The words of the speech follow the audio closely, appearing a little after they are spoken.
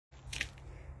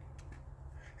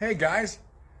Hey guys,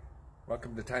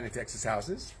 welcome to Tiny Texas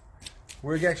Houses.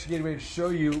 We're actually getting ready to show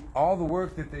you all the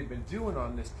work that they've been doing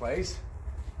on this place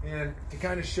and to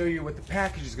kind of show you what the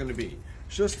package is going to be.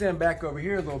 She'll stand back over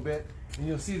here a little bit and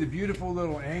you'll see the beautiful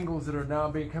little angles that are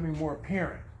now becoming more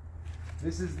apparent.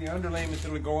 This is the underlayment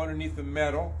that will go underneath the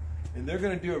metal, and they're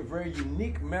going to do a very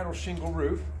unique metal shingle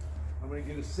roof. I'm going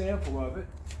to get a sample of it,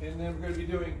 and then we're going to be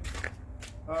doing,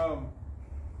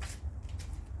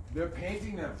 they're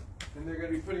painting them, and they're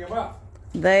going to be putting them up.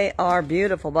 They are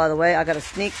beautiful, by the way. I got a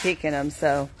sneak peek in them,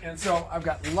 so. And so I've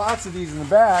got lots of these in the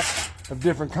back of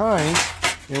different kinds,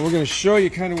 and we're going to show you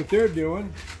kind of what they're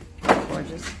doing.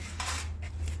 Gorgeous.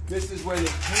 This is where they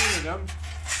painted them,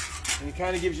 and it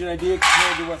kind of gives you an idea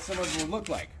compared to what some of them will look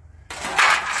like.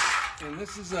 And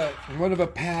this is one of a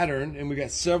pattern, and we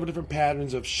got several different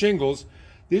patterns of shingles.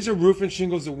 These are roofing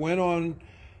shingles that went on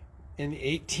in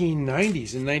the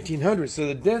 1890s and 1900s. So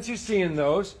the dents you see in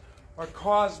those are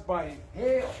caused by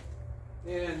hail,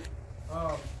 and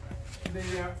they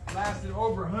lasted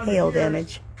over 100 hail years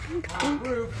damage on the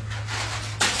roof.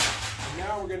 And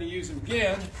now we're going to use them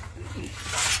again.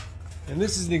 And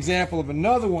this is an example of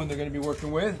another one they're going to be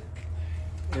working with.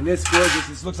 And it's gorgeous.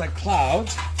 This looks like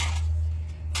clouds.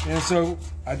 And so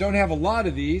I don't have a lot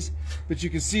of these, but you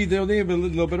can see they'll need a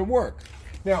little bit of work.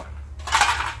 Now,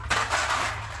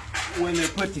 when they're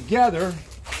put together,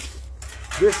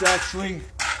 this actually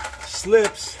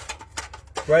slips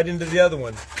right into the other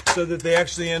one so that they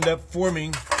actually end up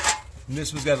forming. And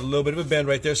this one's got a little bit of a bend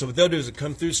right there. So what they'll do is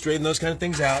come through, straighten those kind of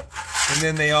things out, and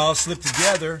then they all slip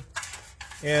together,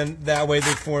 and that way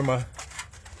they form a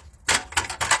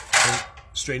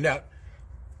straightened out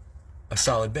a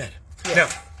solid bed. Yes, now,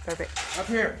 perfect. up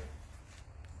here.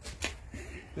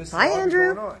 This Hi, is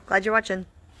Andrew. going on. Glad you're watching.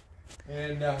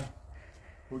 And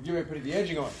we're getting ready to put the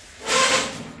edging on.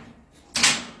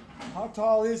 How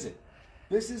tall is it?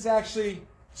 This is actually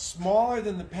smaller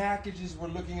than the packages we're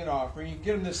looking at offering. You can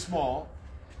get them this small.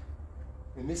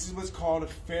 And this is what's called a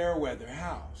fair weather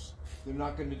house. They're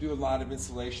not going to do a lot of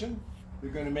insulation.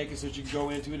 They're going to make it so that you can go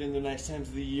into it in the nice times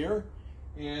of the year.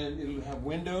 And it'll have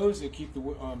windows. It'll keep the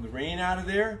rain out of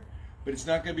there. But it's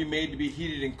not going to be made to be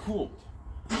heated and cooled.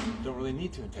 Don't really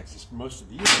need to in Texas for most of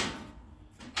the year.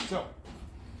 So,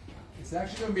 it's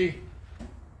actually going to be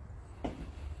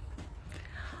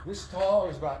this tall,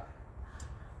 or is about...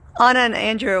 Anna and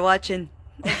Andrew are watching.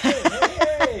 Okay,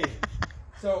 hey!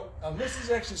 So, this is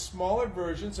actually a smaller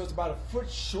version, so it's about a foot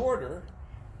shorter,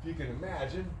 if you can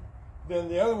imagine, than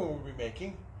the other one we'll be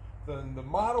making. The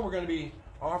model we're going to be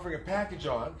offering a package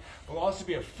on will also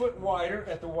be a foot wider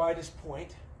at the widest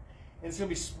point. And it's going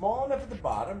to be small enough at the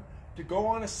bottom to go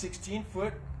on a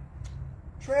 16-foot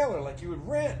trailer like you would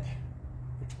rent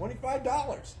for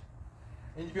 $25.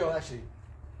 And you'd be able to actually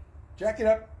jack it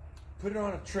up, put it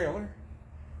on a trailer,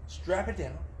 strap it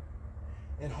down,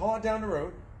 and haul it down the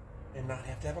road and not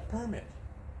have to have a permit.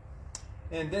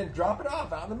 And then drop it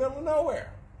off out in the middle of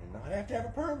nowhere and not have to have a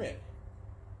permit.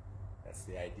 That's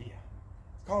the idea.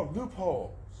 It's called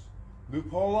loopholes,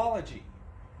 loopholeology.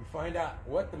 You find out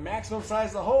what the maximum size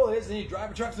of the hole is, and you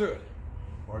drive a truck through it,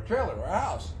 or a trailer, or a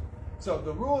house. So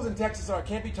the rules in Texas are it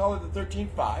can't be taller than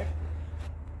 13.5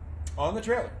 on the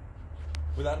trailer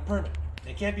without a permit.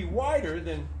 It can't be wider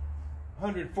than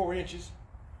 104 inches.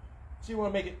 So you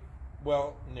want to make it,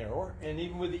 well, narrower. And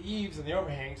even with the eaves and the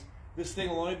overhangs, this thing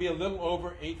will only be a little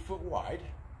over 8 foot wide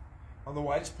on the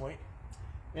widest point.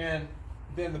 And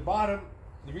then the bottom,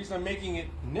 the reason I'm making it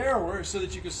narrower is so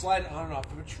that you can slide it on and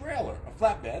off of a trailer, a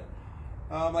flatbed,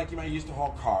 like you might use to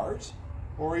haul cars,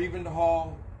 or even to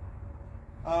haul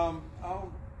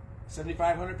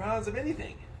 7,500 pounds of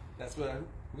anything. That's what I'm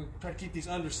going to try to keep these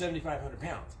under 7,500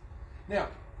 pounds. Now,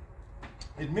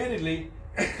 admittedly,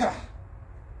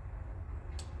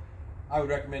 I would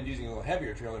recommend using a little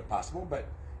heavier trailer if possible, but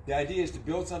the idea is to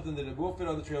build something that it will fit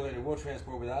on the trailer and it will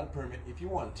transport without a permit if you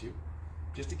wanted to,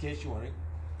 just in case you want to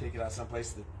take it out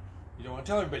someplace that you don't want to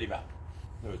tell everybody about.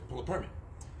 In other words, pull a permit.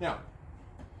 Now,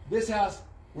 this house,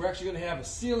 we're actually going to have a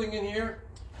ceiling in here,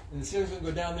 and the ceiling's going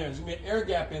to go down there. There's going to be an air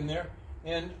gap in there,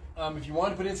 and if you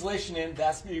want to put insulation in,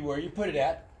 that's going to be where you put it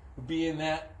at. Would be in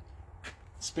that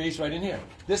space right in here.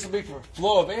 This will be for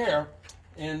flow of air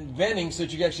and venting, so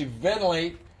that you can actually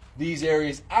ventilate these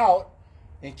areas out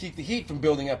and keep the heat from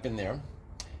building up in there.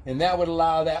 And that would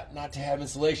allow that not to have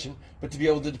insulation, but to be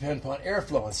able to depend upon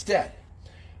airflow instead.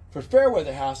 For fair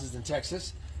weather houses in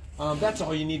Texas, that's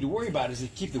all you need to worry about is to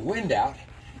keep the wind out.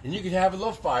 And you can have a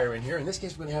little fire in here. In this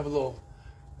case, we're going to have a little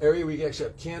area where you can actually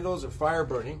have candles or fire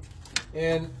burning.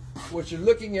 And what you're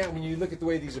looking at when you look at the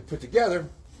way these are put together,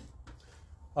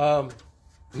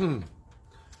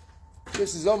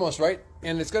 this is almost right.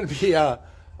 And it's going to be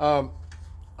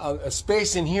a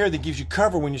space in here that gives you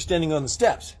cover when you're standing on the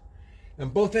steps on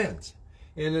both ends.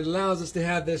 And it allows us to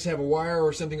have a wire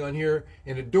or something on here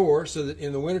and a door so that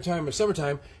in the wintertime or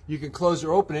summertime you can close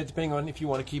or open it depending on if you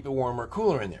want to keep it warmer or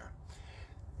cooler in there.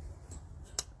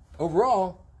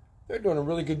 Overall, they're doing a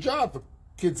really good job for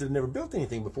kids that have never built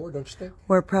anything before, don't you think?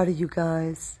 We're proud of you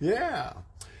guys. Yeah.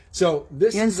 So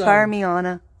this You inspire me,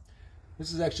 Anna.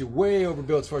 This is actually way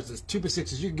overbuilt as far as this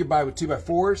 2x6s. You can get by with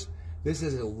 2x4s. This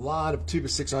has a lot of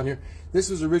 2x6 on here. This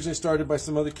was originally started by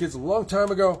some other kids a long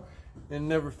time ago and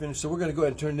never finished. So we're going to go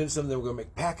ahead and turn it into something that we're going to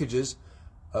make packages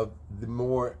of the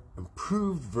more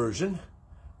improved version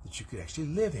that you could actually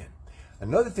live in.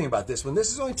 Another thing about this one,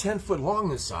 this is only 10 foot long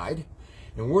this side,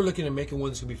 and we're looking at making one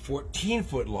that's going to be 14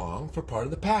 foot long for part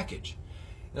of the package.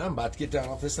 And I'm about to get down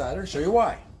off this side and show you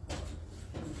why.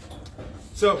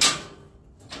 So,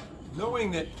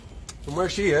 knowing that from where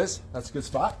she is, that's a good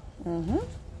spot. Mm-hmm.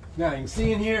 Now you can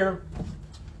see in here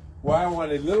why I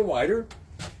want it a little wider.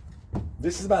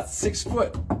 This is about 6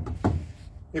 foot.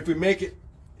 If we make it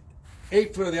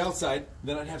 8 foot on the outside,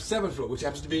 then I'd have 7 foot, which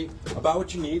happens to be about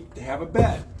what you need to have a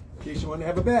bed. In case you want to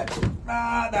have a bed.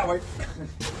 That way.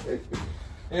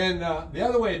 And the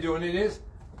other way of doing it is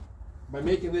by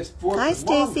making this 4 Hi, foot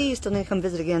longer. Stacy. You still need to come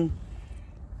visit again.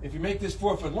 If you make this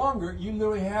 4 foot longer, you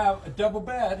literally have a double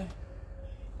bed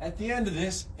at the end of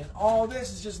this, and all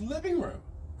this is just living room.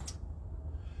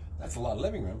 That's a lot of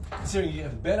living room. Considering you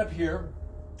have a bed up here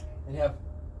and have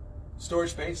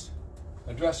storage space,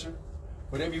 a dresser,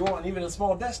 whatever you want, and even a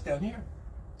small desk down here.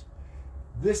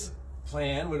 This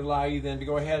plan would allow you then to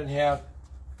go ahead and have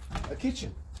a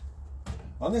kitchen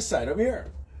on this side over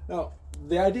here. Now,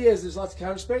 the idea is there's lots of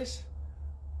counter space,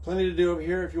 plenty to do over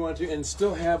here if you want to, and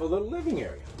still have a little living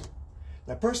area.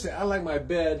 Now, personally, I like my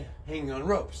bed hanging on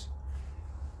ropes.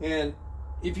 And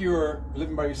if you're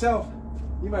living by yourself,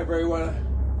 you might very well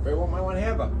want to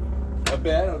have a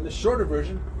bed on this shorter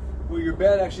version where your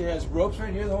bed actually has ropes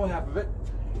right here, the whole half of it,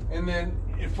 and then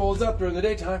it folds up during the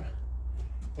daytime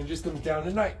and just comes down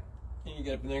at night. And you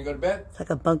get up in there and go to bed. It's like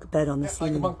a bunk bed on the side.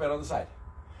 Like a bunk bed on the side.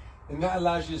 And that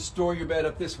allows you to store your bed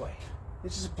up this way.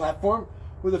 It's just a platform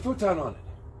with a futon on it.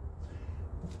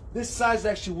 This size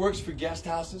actually works for guest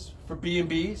houses, for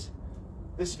B&Bs.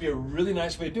 This would be a really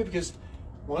nice way to do it because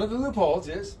one of the loopholes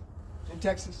is, in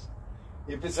Texas,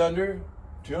 if it's under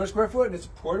 200 square foot and it's a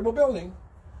portable building,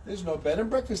 there's no bed and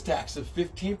breakfast tax of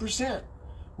 15%,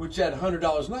 which at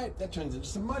 $100 a night, that turns into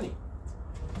some money.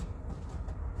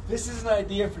 This is an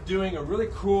idea for doing a really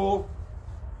cool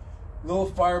little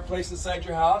fireplace inside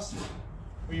your house,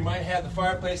 where you might have the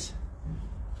fireplace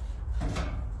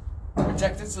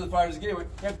protected so the fire doesn't get away.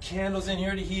 You have candles in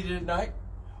here to heat it at night,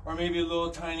 or maybe a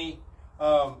little tiny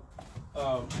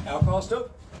alcohol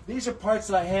stove. These are parts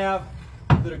that I have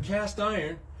that are cast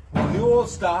iron, new old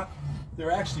stock.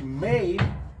 They're actually made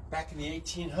back in the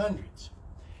 1800s.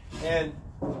 And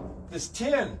this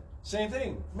tin, same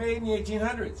thing, made in the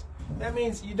 1800s. That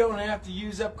means you don't have to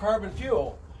use up carbon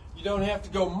fuel. You don't have to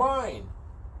go mine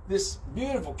this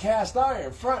beautiful cast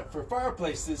iron front for a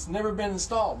fireplace that's never been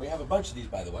installed. We have a bunch of these,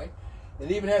 by the way.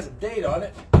 It even has a date on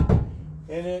it.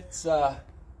 And it's,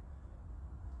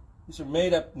 these are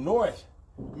made up north.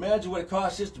 Imagine what it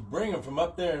costs just to bring them from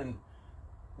up there in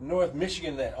North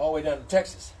Michigan all the way down to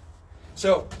Texas.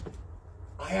 So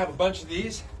I have a bunch of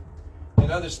these in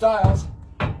other styles,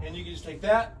 and you can just take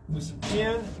that with some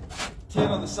tin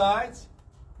on the sides,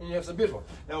 and you have something beautiful.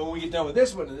 Now when we get done with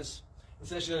this one, it's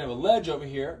actually going to have a ledge over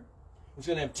here. It's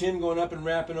going to have tin going up and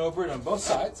wrapping over it on both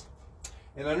sides,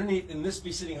 and underneath, and this will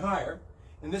be sitting higher,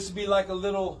 and this would be like a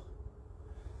little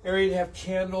area to have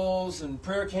candles and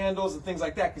prayer candles and things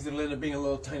like that, because it'll end up being a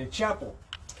little tiny chapel.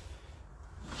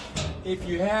 If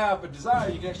you have a desire,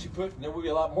 you can actually put, and there will be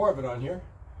a lot more of it on here,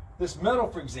 this metal,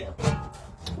 for example.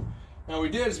 Now what we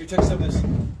did is we took some of this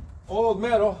old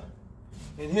metal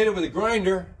and hit it with a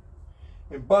grinder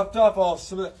and buffed off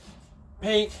some of the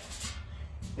paint,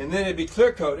 and then it'd be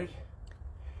clear coated,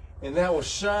 and that will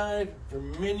shine for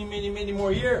many, many, many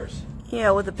more years.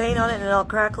 Yeah, with the paint on it and all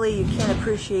crackly, you can't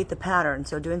appreciate the pattern.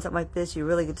 So doing something like this, you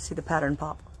really get to see the pattern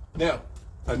pop. Now,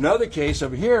 another case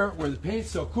over here where the paint's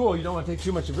so cool, you don't want to take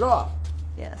too much of it off.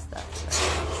 Yes, that's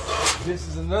right. This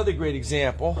is another great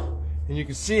example, and you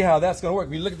can see how that's going to work.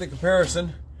 If you look at the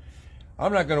comparison,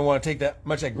 I'm not going to want to take that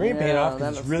much of that green paint off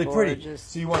because it's really pretty.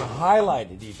 So you want to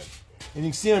highlight it even. And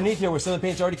you can see underneath here where some of the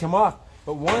paint's already come off.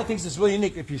 But one of the things that's really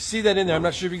unique, if you see that in there, I'm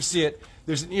not sure if you can see it,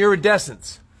 there's an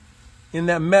iridescence in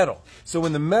that metal. So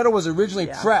when the metal was originally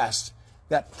pressed,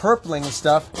 that purpling and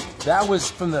stuff, that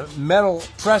was from the metal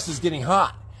presses getting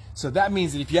hot. So that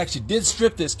means that if you actually did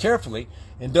strip this carefully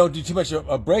and don't do too much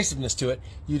abrasiveness to it,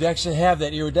 you'd actually have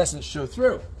that iridescence show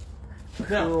through.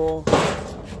 Cool. Now,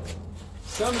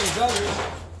 some of these others,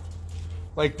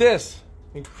 like this,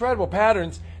 incredible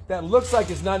patterns that looks like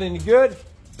it's not any good,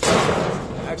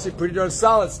 actually pretty darn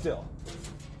solid still.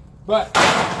 But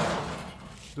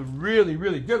the really,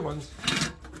 really good ones,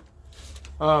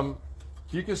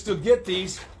 you can still get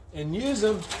these and use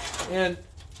them, and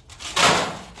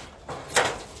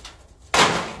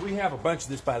we have a bunch of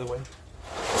this, by the way.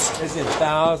 There's in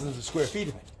thousands of square feet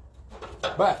of it.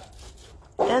 But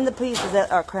and the pieces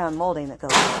that are crown molding that go.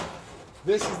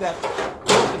 This is that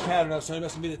molding pattern I was talking about.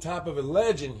 It's going to be the top of a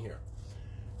ledge in here.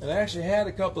 And I actually had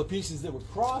a couple of pieces that were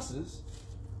crosses,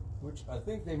 which I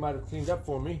think they might have cleaned up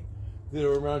for me, that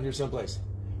are around here someplace.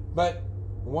 But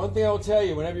one thing I will tell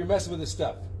you, whenever you're messing with this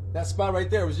stuff, that spot right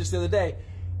there was just the other day,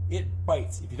 it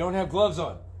bites. If you don't have gloves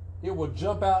on, it will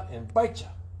jump out and bite you.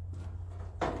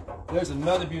 There's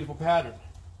another beautiful pattern.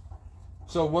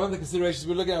 So one of the considerations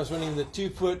we're looking at was running the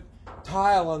 2-foot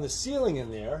tile on the ceiling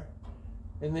in there,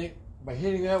 and by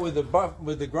hitting that with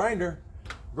the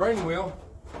grinding wheel,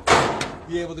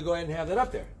 be able to go ahead and have that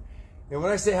up there. And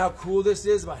when I say how cool this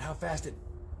is about how fast it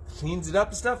cleans it up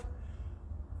and stuff,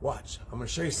 watch. I'm going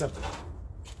to show you something.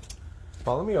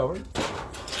 Follow me over.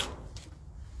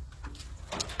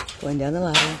 Going down the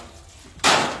ladder.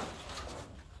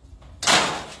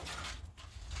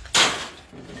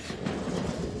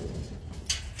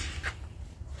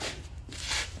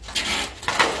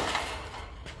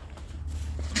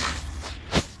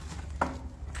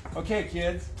 Okay,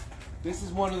 kids, this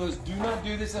is one of those do not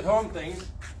do this at home things.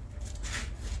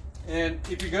 And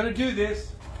if you're going to do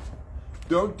this,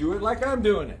 don't do it like I'm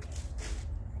doing it.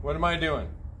 What am I doing?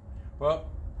 Well,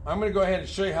 I'm going to go ahead and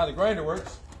show you how the grinder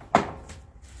works.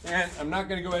 And I'm not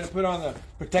going to go ahead and put on the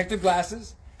protective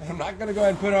glasses. And I'm not going to go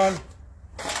ahead and put on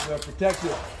the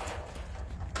protective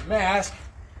mask,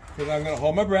 because I'm going to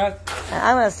hold my breath.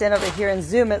 I'm going to stand over here and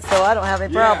zoom it so I don't have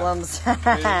any problems.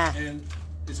 and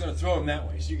it's going to throw them that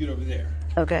way, so you get over there.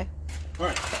 Okay. All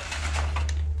right.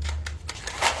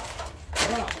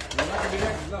 Well, we're not going to do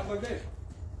that because it's not plugged in.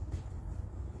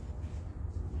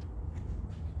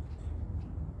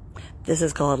 This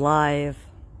is called live.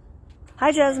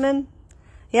 Hi, Jasmine.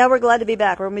 Yeah, we're glad to be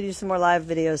back. We're going to do some more live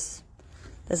videos.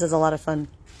 This is a lot of fun.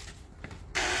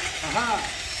 Aha!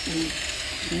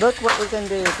 Look what we're going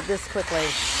to do this quickly.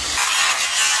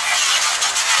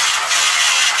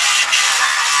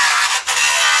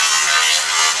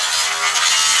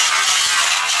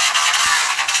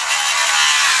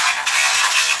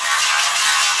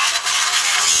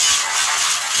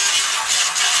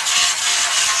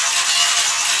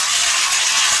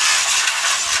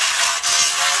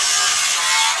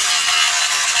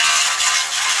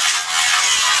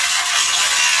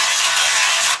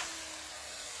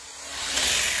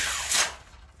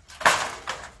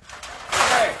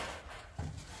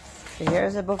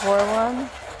 Here's the before one,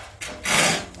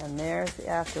 and there's the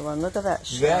after one. Look at that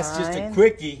shine. That's just a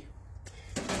quickie.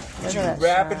 But you can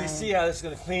rapidly see how this is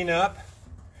going to clean up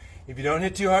if you don't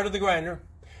hit too hard with the grinder.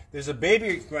 There's a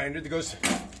baby grinder that goes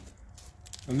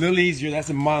a little easier. That's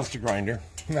a monster grinder.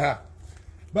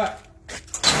 But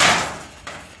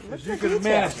as you can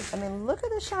imagine, I mean, look at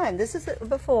the shine. This is it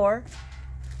before.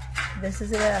 This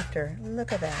is it after.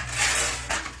 Look at that.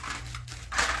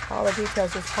 All the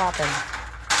details just popping.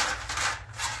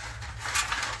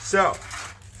 So,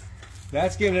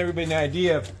 that's giving everybody an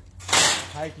idea of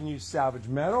how you can use salvage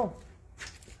metal,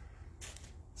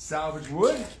 salvage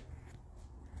wood,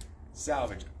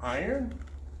 salvage iron.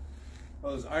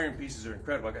 Well, those iron pieces are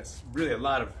incredible. I got really a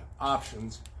lot of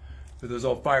options for those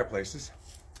old fireplaces.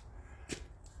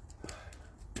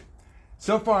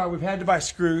 So far, we've had to buy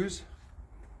screws.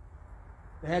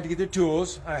 They had to get their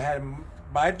tools. I had them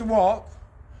buy DeWalt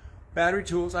battery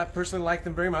tools. I personally like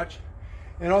them very much.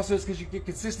 And also it's because you get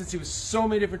consistency with so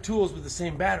many different tools with the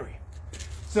same battery.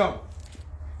 So,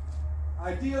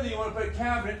 ideally you want to put a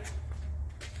cabinet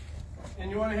and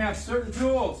you want to have certain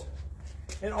tools.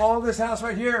 And all of this house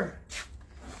right here,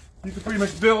 you can pretty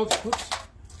much build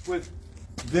with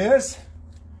this.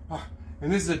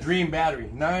 And this is a dream battery,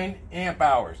 9 amp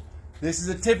hours. This is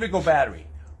a typical battery,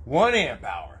 1 amp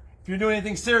hour. If you're doing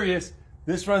anything serious,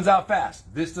 this runs out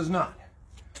fast. This does not.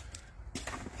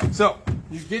 So,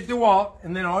 you get DeWalt,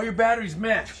 and then all your batteries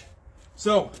match.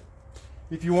 So,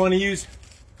 if you want to use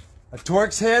a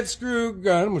Torx head screw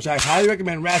gun, which I highly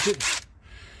recommend, ratchet.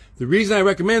 The reason I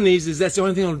recommend these is that's the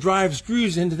only thing that'll drive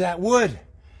screws into that wood.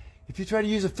 If you try to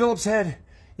use a Phillips head,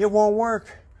 it won't work.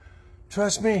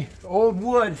 Trust me, old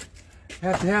wood, you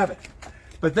have to have it.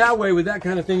 But that way, with that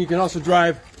kind of thing, you can also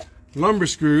drive lumber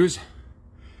screws,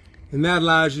 and that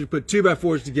allows you to put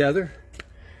 2x4s together.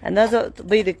 And those will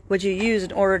be what you use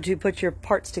in order to put your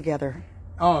parts together.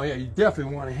 Oh yeah, you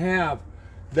definitely want to have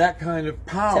that kind of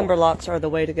power. Timber locks are the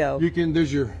way to go.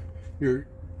 There's your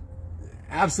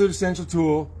absolute essential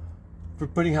tool for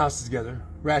putting houses together.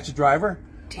 Ratchet driver,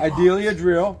 ideally a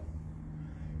drill.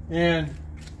 And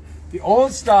the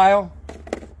old style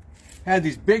had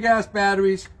these big ass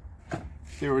batteries.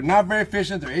 They were not very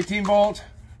efficient. They're 18 volt,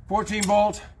 14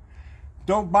 volt.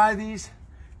 Don't buy these.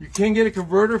 You can get a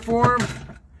converter for them.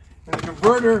 And the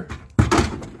converter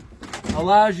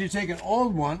allows you to take an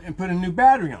old one and put a new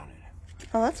battery on it.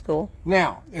 Oh, that's cool.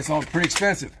 Now, it's all pretty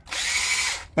expensive.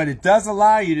 But it does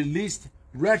allow you to at least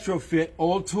retrofit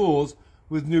old tools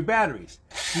with new batteries.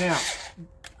 Now,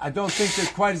 I don't think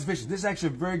they're quite as efficient. This is actually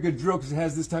a very good drill because it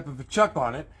has this type of a chuck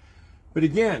on it. But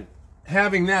again,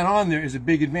 having that on there is a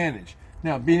big advantage.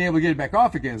 Now, being able to get it back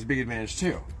off again is a big advantage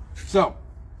too. So,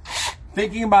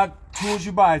 thinking about tools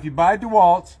you buy. If you buy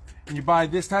DeWalt and you buy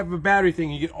this type of a battery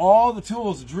thing, you get all the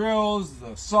tools, the drills,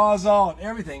 the Sawzall, and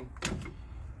everything.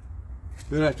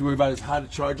 You don't have to worry about is how to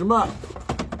charge them up.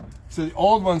 So the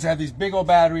old ones have these big old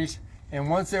batteries, and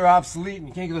once they're obsolete and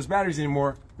you can't get those batteries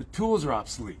anymore, the tools are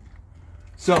obsolete.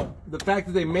 So the fact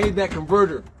that they made that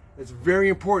converter is very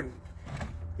important.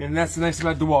 And that's the nice thing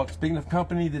about DeWalt. It's a big enough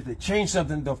company that they change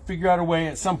something, they'll figure out a way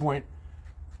at some point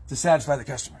to satisfy the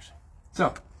customers.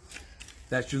 So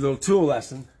that's your little tool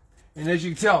lesson. And as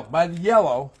you can tell by the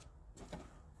yellow,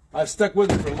 I've stuck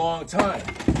with it for a long time.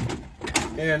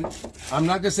 And I'm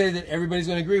not going to say that everybody's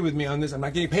going to agree with me on this. I'm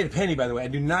not getting paid a penny, by the way. I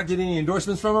do not get any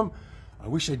endorsements from them. I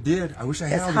wish I did. I wish I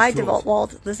had all these Hi, tools.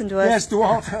 DeWalt. Listen to us. Yes,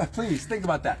 DeWalt. Please, think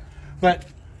about that. But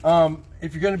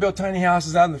if you're going to build tiny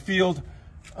houses out in the field,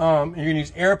 you're going to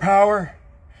use air power.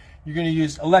 You're going to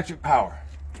use electric power.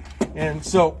 And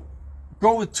so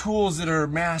go with tools that are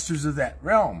masters of that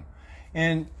realm.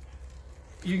 And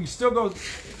you can still go,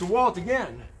 DeWalt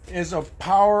again is a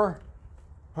power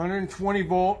 120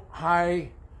 volt high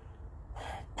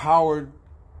powered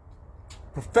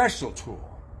professional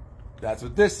tool. That's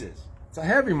what this is. It's a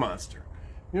heavy monster.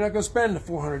 You're not going to spend the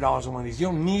 $400 on one of these. You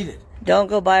don't need it. Don't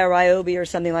go buy a Ryobi or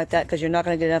something like that because you're not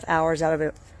going to get enough hours out of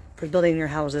it for building your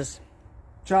houses.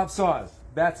 Chop saws.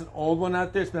 That's an old one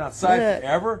out there. It's been outside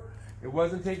forever. It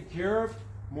wasn't taken care of.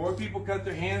 More people cut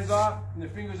their hands off and their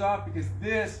fingers off because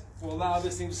this will allow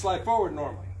this thing to slide forward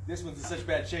normally. This one's in such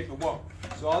bad shape it won't.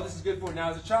 So all this is good for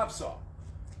now is a chop saw.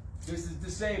 This is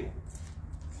disabled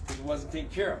because it wasn't taken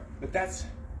care of. But that's,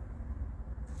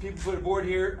 people put a board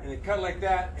here and they cut like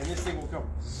that and this thing will come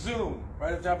zoom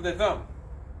right on top of their thumb.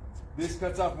 This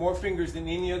cuts off more fingers than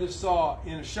any other saw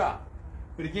in a shop.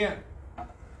 But again,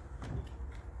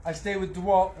 I stay with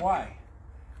DeWalt. Why?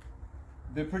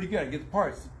 They're pretty good. I get the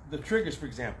parts. The triggers, for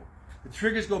example. The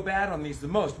triggers go bad on these the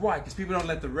most. Why? Because people don't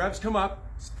let the revs come up,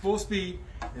 full speed,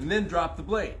 and then drop the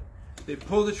blade. They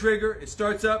pull the trigger, it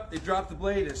starts up, they drop the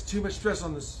blade, there's too much stress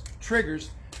on the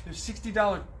triggers. There's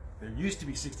 $60, there used to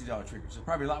be $60 triggers. There's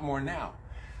probably a lot more now.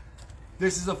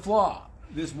 This is a flaw,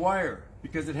 this wire,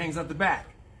 because it hangs out the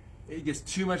back. It gets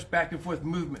too much back and forth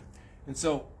movement. And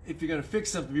so, if you're going to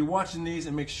fix something, be watching these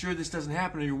and make sure this doesn't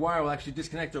happen or your wire will actually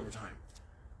disconnect over time.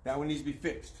 That one needs to be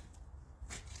fixed.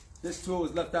 This tool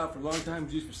was left out for a long time.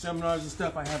 It's used for seminars and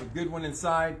stuff. I have a good one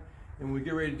inside. And when we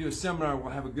get ready to do a seminar,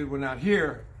 we'll have a good one out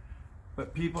here.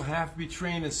 But people have to be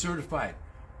trained and certified.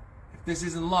 If this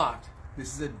isn't locked,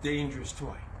 this is a dangerous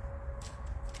toy.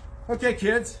 Okay,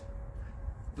 kids.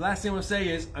 The last thing I want to say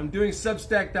is I'm doing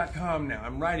Substack.com now.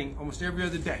 I'm writing almost every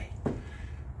other day.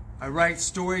 I write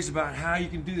stories about how you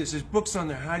can do this. There's books on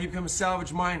there. How do you become a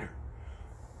salvage miner?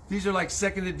 These are like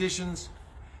second editions.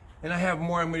 And I have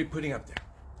more I'm going to be putting up there.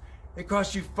 It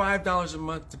costs you $5 a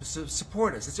month to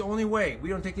support us. It's the only way. We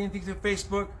don't take anything through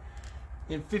Facebook.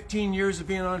 In 15 years of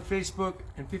being on Facebook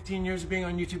and 15 years of being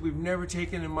on YouTube, we've never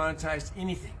taken and monetized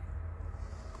anything.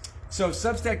 So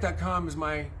Substack.com is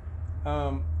my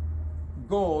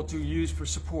goal to use for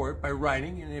support by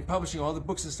writing and publishing all the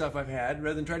books and stuff I've had.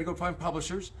 Rather than try to go find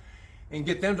publishers and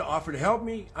get them to offer to help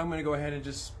me, I'm going to go ahead and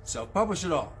just self-publish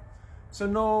it all. So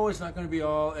no, it's not going to be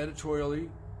all editorially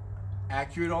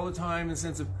accurate all the time in the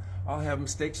sense of I'll have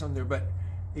mistakes on there, but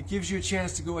it gives you a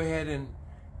chance to go ahead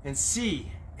and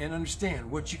see and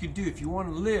understand what you can do if you want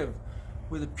to live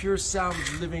with a pure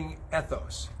salvage living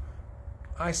ethos.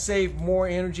 I save more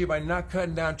energy by not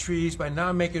cutting down trees, by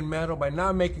not making metal, by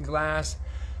not making glass.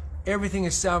 Everything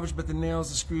is salvaged but the nails,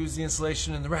 the screws, the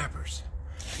insulation, and the wrappers,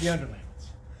 the underlayments.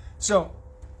 So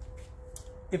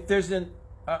if there's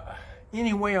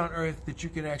any way on earth that you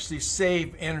can actually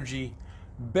save energy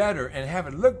better and have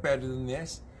it look better than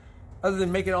this, other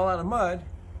than make it all out of mud,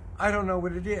 I don't know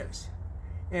what it is.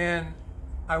 And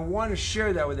I want to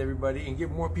share that with everybody and get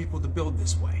more people to build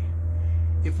this way.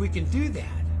 If we can do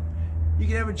that, you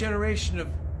can have a generation of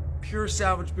pure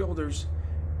salvage builders,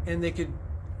 and they could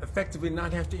effectively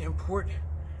not have to import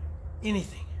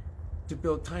anything to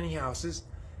build tiny houses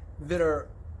that are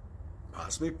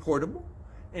possibly portable,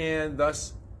 and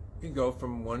thus you can go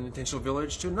from one intentional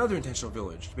village to another intentional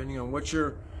village, depending on what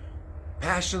your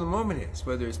passion of the moment is,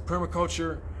 whether it's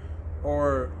permaculture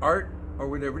or art or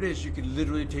whatever it is. You can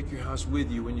literally take your house with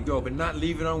you when you go, but not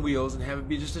leave it on wheels and have it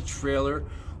be just a trailer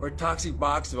or a toxic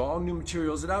box of all new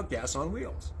materials that outgas on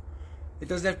wheels. It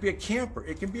doesn't have to be a camper.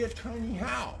 It can be a tiny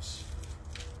house.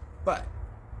 But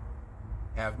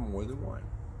have more than one.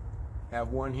 Have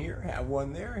one here, have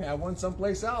one there, have one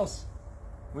someplace else.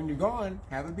 When you're gone,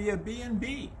 have it be a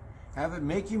B&B. Have it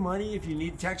make you money. If you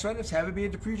need tax write-offs, have it be a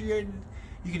depreciated.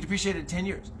 You can depreciate it 10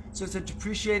 years. So it's a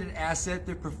depreciated asset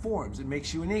that performs. It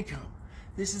makes you an income.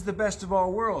 This is the best of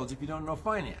all worlds if you don't know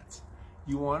finance.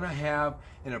 You want to have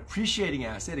an appreciating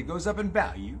asset. It goes up in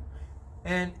value,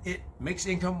 and it makes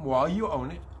income while you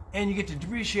own it, and you get to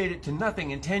depreciate it to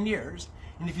nothing in 10 years.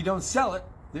 And if you don't sell it,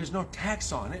 there's no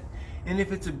tax on it. And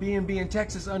if it's a B&B in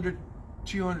Texas under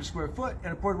 200 square foot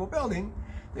and a portable building,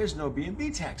 there's no B&B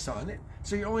tax on it.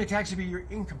 So your only tax would be your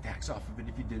income tax off of it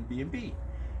if you did B&B.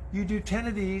 You do 10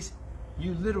 of these,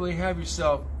 you literally have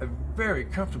yourself a very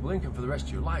comfortable income for the rest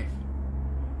of your life.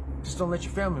 Just don't let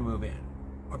your family move in,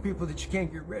 or people that you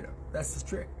can't get rid of. That's the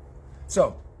trick.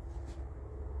 So,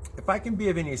 if I can be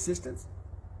of any assistance,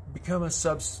 become a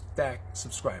Substack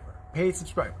subscriber, paid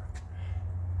subscriber.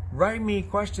 Write me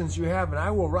questions you have, and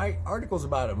I will write articles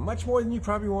about them, much more than you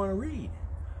probably want to read.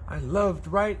 I love to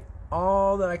write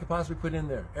all that I could possibly put in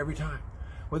there every time.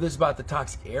 Whether it's about the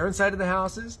toxic air inside of the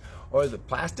houses, or the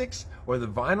plastics, or the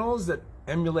vinyls that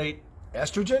emulate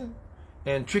estrogen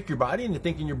and trick your body into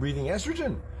thinking you're breathing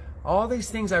estrogen. All these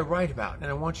things I write about, and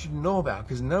I want you to know about,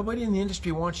 because nobody in the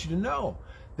industry wants you to know.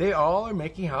 They all are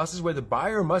making houses where the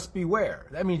buyer must beware.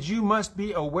 That means you must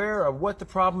be aware of what the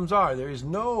problems are. There is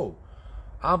no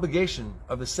obligation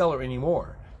of the seller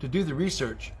anymore to do the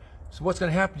research. So what's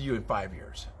going to happen to you in 5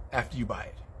 years after you buy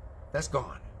it? That's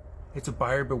gone. It's a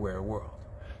buyer beware world.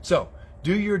 So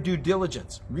do your due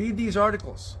diligence. Read these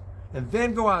articles, and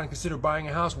then go out and consider buying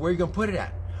a house. Where are you going to put it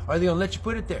at? Are they going to let you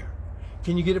put it there?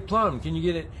 Can you get it plumbed? Can you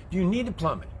get it? Do you need to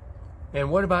plumb it?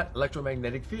 And what about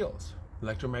electromagnetic fields?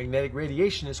 Electromagnetic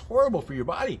radiation is horrible for your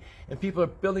body, and people are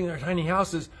building their tiny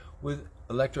houses with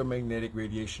electromagnetic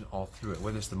radiation all through it,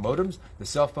 whether it's the modems, the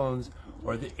cell phones,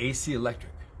 or the AC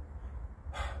electric.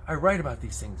 I write about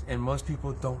these things, and most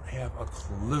people don't have a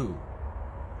clue.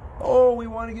 Oh, we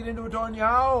want to get into a tiny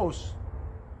house.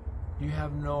 You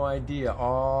have no idea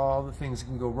all the things that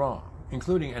can go wrong,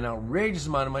 including an outrageous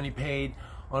amount of money paid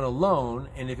on a loan,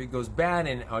 and if it goes bad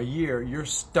in a year, you're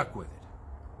stuck with it.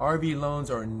 RV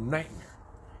loans are a nightmare.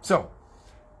 So,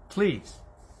 please,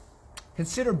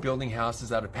 consider building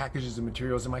houses out of packages of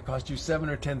materials that might cost you $7,000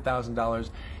 or $10,000,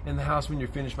 and the house when you're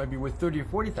finished might be worth $30,000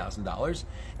 or $40,000,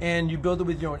 and you build it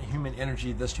with your own human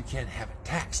energy, thus you can't have it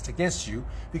taxed against you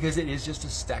because it is just a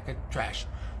stack of trash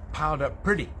piled up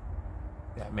pretty.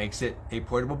 That makes it a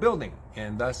portable building,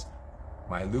 and thus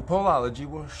my loopholeology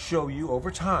will show you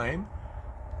over time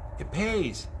it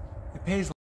pays. It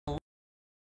pays.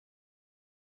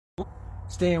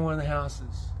 Stay in one of the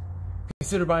houses.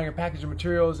 Consider buying a package of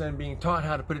materials and being taught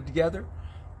how to put it together.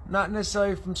 Not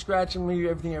necessarily from scratch and leave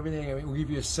everything. I mean, we'll give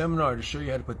you a seminar to show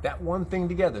you how to put that one thing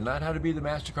together, not how to be the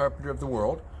master carpenter of the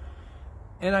world.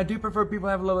 And I do prefer people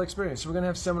to have a level of experience. So we're going to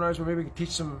have seminars where maybe we can teach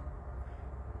some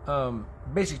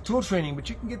basic tool training, but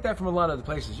you can get that from a lot of other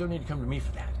places. You don't need to come to me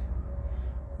for that.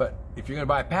 But if you're going to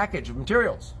buy a package of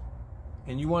materials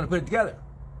and you want to put it together,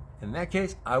 in that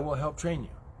case, I will help train you.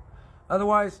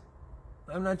 Otherwise,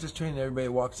 I'm not just training everybody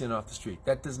who walks in off the street.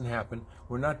 That doesn't happen.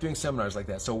 We're not doing seminars like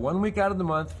that. So 1 week out of the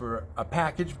month for a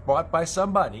package bought by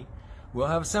somebody, we'll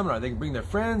have a seminar. They can bring their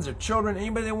friends, their children,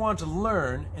 anybody they want to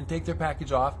learn and take their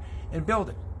package off and build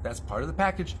it. That's part of the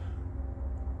package.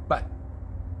 But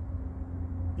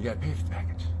you got to pay for the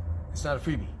package. It's not a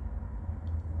freebie.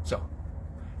 So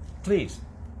please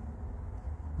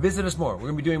visit us more. We're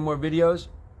going to be doing more videos,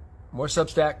 more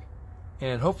Substack,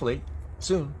 and hopefully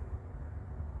soon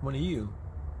one of you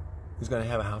is going to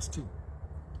have a house too.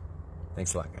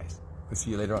 Thanks a lot, guys. We'll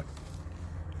see you later on.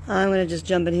 I'm going to just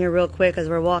jump in here real quick as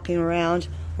we're walking around.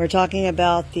 We're talking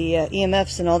about the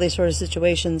EMFs and all these sort of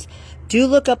situations. Do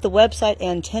look up the website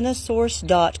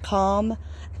antennasource.com.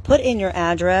 Put in your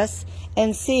address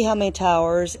and see how many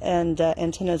towers and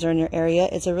antennas are in your area.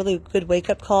 It's a really good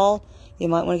wake-up call. You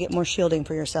might want to get more shielding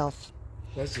for yourself.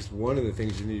 That's just one of the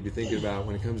things you need to be thinking about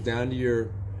when it comes down to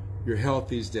your health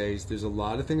these days. There's a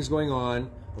lot of things going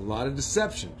on, a lot of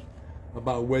deception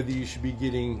about whether you should be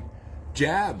getting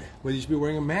jabbed, whether you should be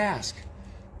wearing a mask.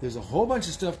 There's a whole bunch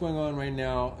of stuff going on right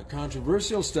now,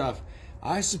 controversial stuff.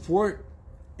 I support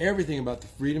everything about the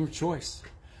freedom of choice,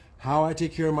 how I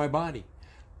take care of my body,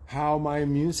 how my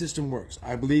immune system works.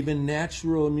 I believe in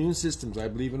natural immune systems. I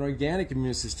believe in organic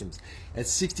immune systems. At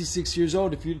 66 years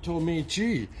old, if you'd told me,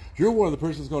 gee, you're one of the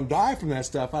persons going to die from that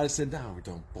stuff, I'd have said, no,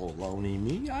 don't baloney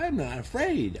me. I'm not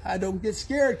afraid. I don't get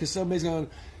scared because somebody's going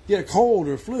to get a cold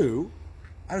or flu.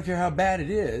 I don't care how bad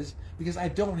it is, because I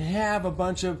don't have a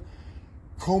bunch of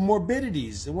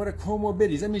comorbidities. And what are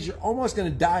comorbidities? That means you're almost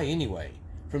going to die anyway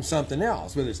from something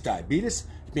else, whether it's diabetes,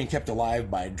 being kept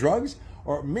alive by drugs,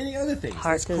 or many other things.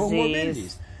 Heart disease.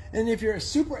 Comorbidities. And if you're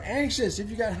super anxious, if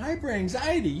you got hyper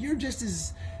anxiety, you're going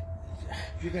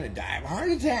to die of a heart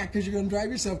attack because you're going to drive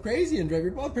yourself crazy and drive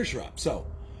your blood pressure up. So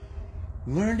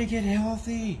learn to get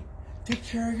healthy. Take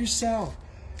care of yourself.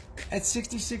 At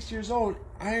 66 years old,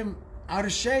 I am out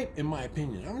of shape, in my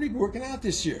opinion. I'm going to be working out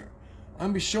this year. I'm going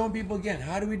to be showing people again,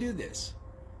 how do we do this?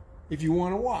 If you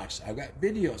want to watch, I've got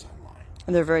videos online.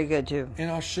 And they're very good too.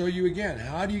 And I'll show you again,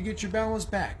 how do you get your balance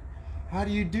back? How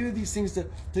do you do these things to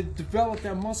develop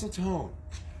that muscle tone?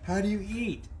 How do you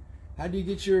eat? How do you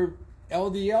get your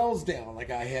LDLs down like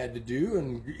I had to do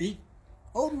and eat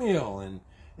oatmeal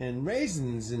and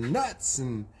raisins and nuts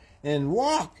and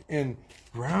walk and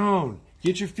ground?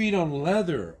 Get your feet on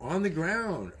leather, on the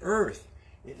ground, earth.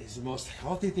 It is the most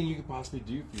healthy thing you could possibly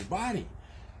do for your body.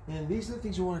 And these are the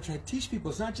things we want to try to teach people.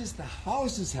 It's not just the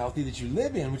house is healthy that you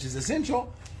live in, which is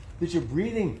essential, that you're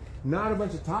breathing not a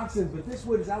bunch of toxins, but this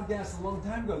wood is outgassed a long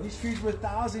time ago. These trees were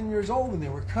 1,000 years old when they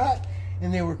were cut,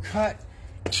 and they were cut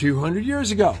 200 years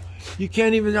ago. You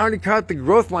can't even hardly cut the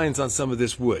growth lines on some of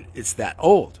this wood. It's that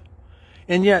old.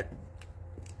 And yet,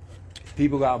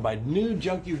 people go out and buy new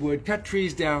junky wood, cut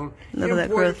trees down, look at that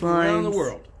import it growth from around the lines.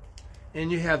 world.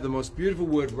 And you have the most beautiful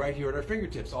wood right here at our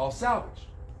fingertips, all salvaged.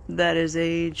 That is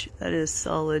age. That is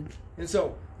solid. And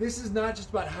so this is not just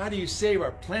about how do you save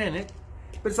our planet,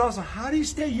 but it's also how do you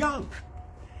stay young.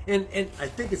 And I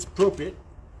think it's appropriate.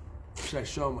 Should I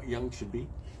show them what young should be?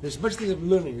 There's a bunch of things I've been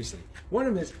learning recently. One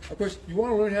of them is, of course, you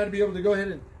want to learn how to be able to go ahead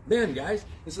and bend, guys.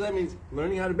 And so that means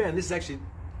learning how to bend. This is actually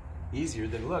easier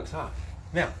than it looks, huh?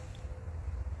 Now,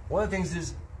 one of the things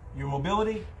is your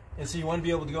mobility, and so you want to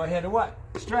be able to go ahead and what?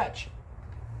 Stretch.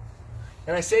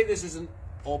 And I say this as an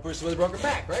old person with a broken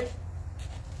back, right?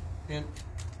 And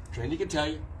Trendy can tell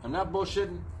you, I'm not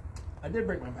bullshitting. I did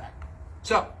break my back.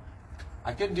 So,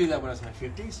 I couldn't do that when I was in my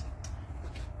 50s.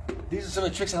 These are some of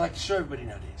the tricks I like to show everybody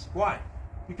nowadays. Why?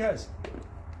 Because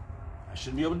I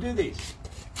shouldn't be able to do these.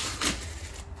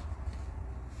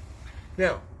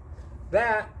 Now,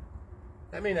 that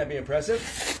may not be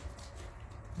impressive,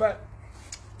 but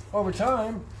over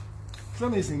time, some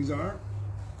of these things are.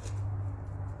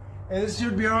 And this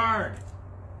should be hard.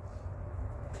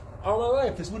 All my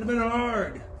life, this would have been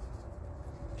hard.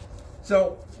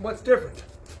 So, what's different?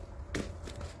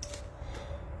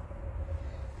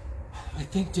 I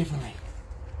think differently.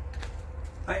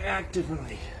 I act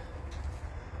differently.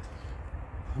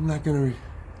 I'm not going to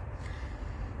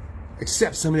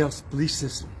accept somebody else's belief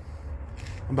system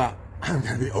about I'm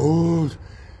going to be old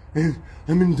and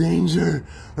I'm in danger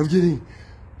of getting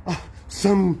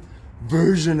some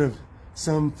version of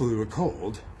some flu or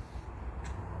cold.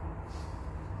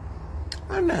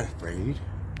 I'm not afraid.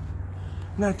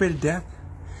 I'm not afraid of death.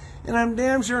 And I'm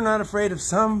damn sure not afraid of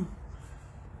some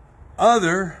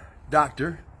other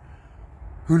doctor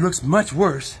who looks much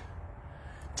worse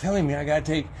telling me I gotta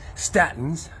take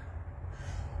statins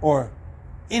or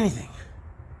anything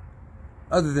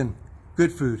other than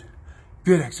good food,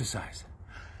 good exercise,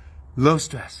 low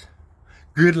stress,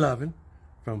 good loving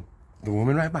from the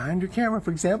woman right behind your camera,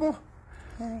 for example,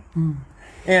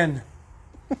 and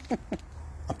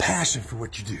a passion for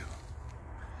what you do.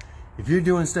 If you're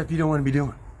doing stuff you don't want to be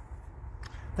doing,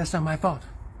 that's not my fault.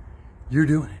 You're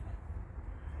doing it.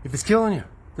 If it's killing you,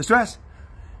 the stress,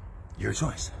 your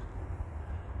choice.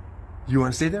 You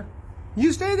want to stay there?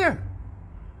 You stay there.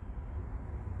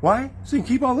 Why? So you can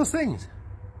keep all those things.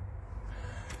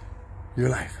 Your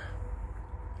life.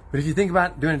 But if you think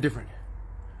about doing it different,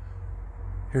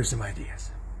 here's some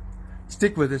ideas.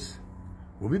 Stick with us.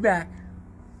 We'll be back.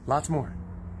 Lots more.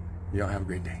 Y'all have a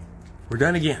great day. We're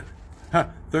done again. Huh,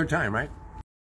 third time, right?